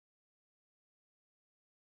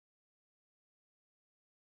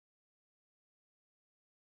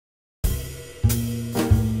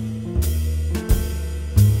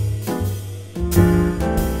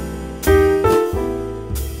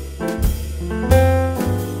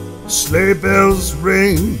Sleigh bells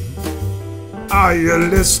ring, are you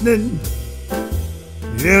listening?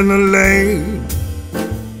 In the lane,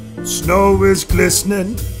 snow is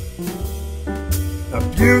glistening, a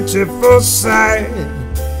beautiful sight.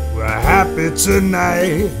 We're happy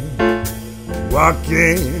tonight,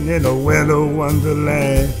 walking in a winter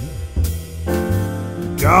wonderland.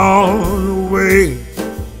 Gone away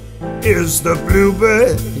is the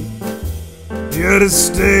bluebird, here to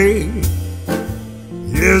stay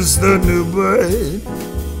is the new bird.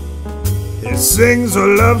 It sings a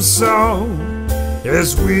love song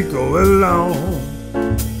as we go along,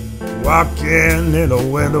 walking in a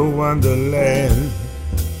winter wonderland.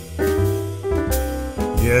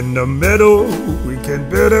 In the middle we can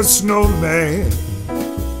build a snowman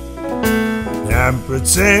and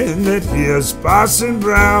pretend that he is Parson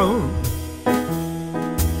Brown.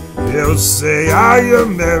 He'll say, are you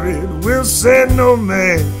married? We'll say, no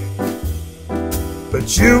man,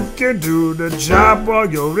 but you can do the job while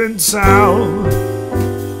you're in town.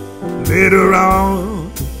 Later on,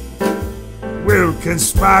 we'll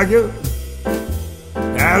conspire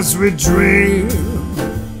as we dream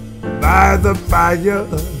by the fire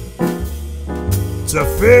to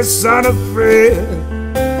face unafraid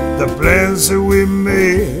the plans that we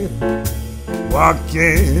made,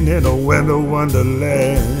 walking in a winter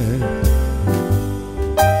wonderland.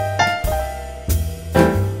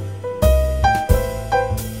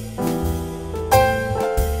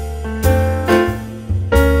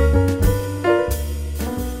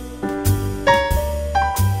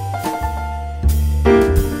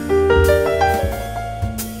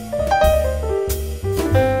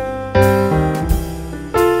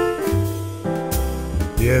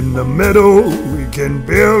 In the middle we can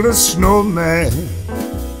build a snowman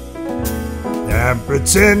and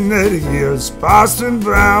pretend that he is Parson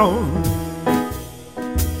Brown.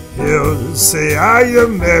 He'll say, are you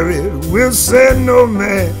married? We'll say, no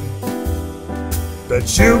man,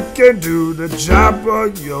 but you can do the job while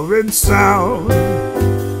you're in town.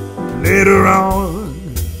 Later on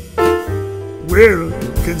we'll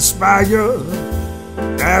conspire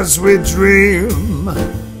as we dream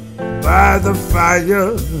by the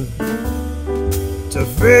fire to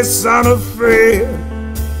face unafraid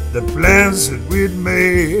the plans that we'd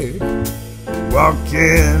made,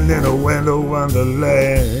 walking in a winter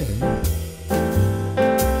wonderland.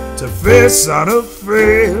 To face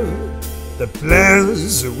unafraid the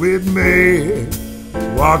plans that we'd made,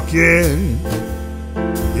 walking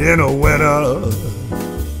in a winter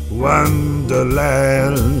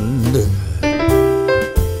wonderland.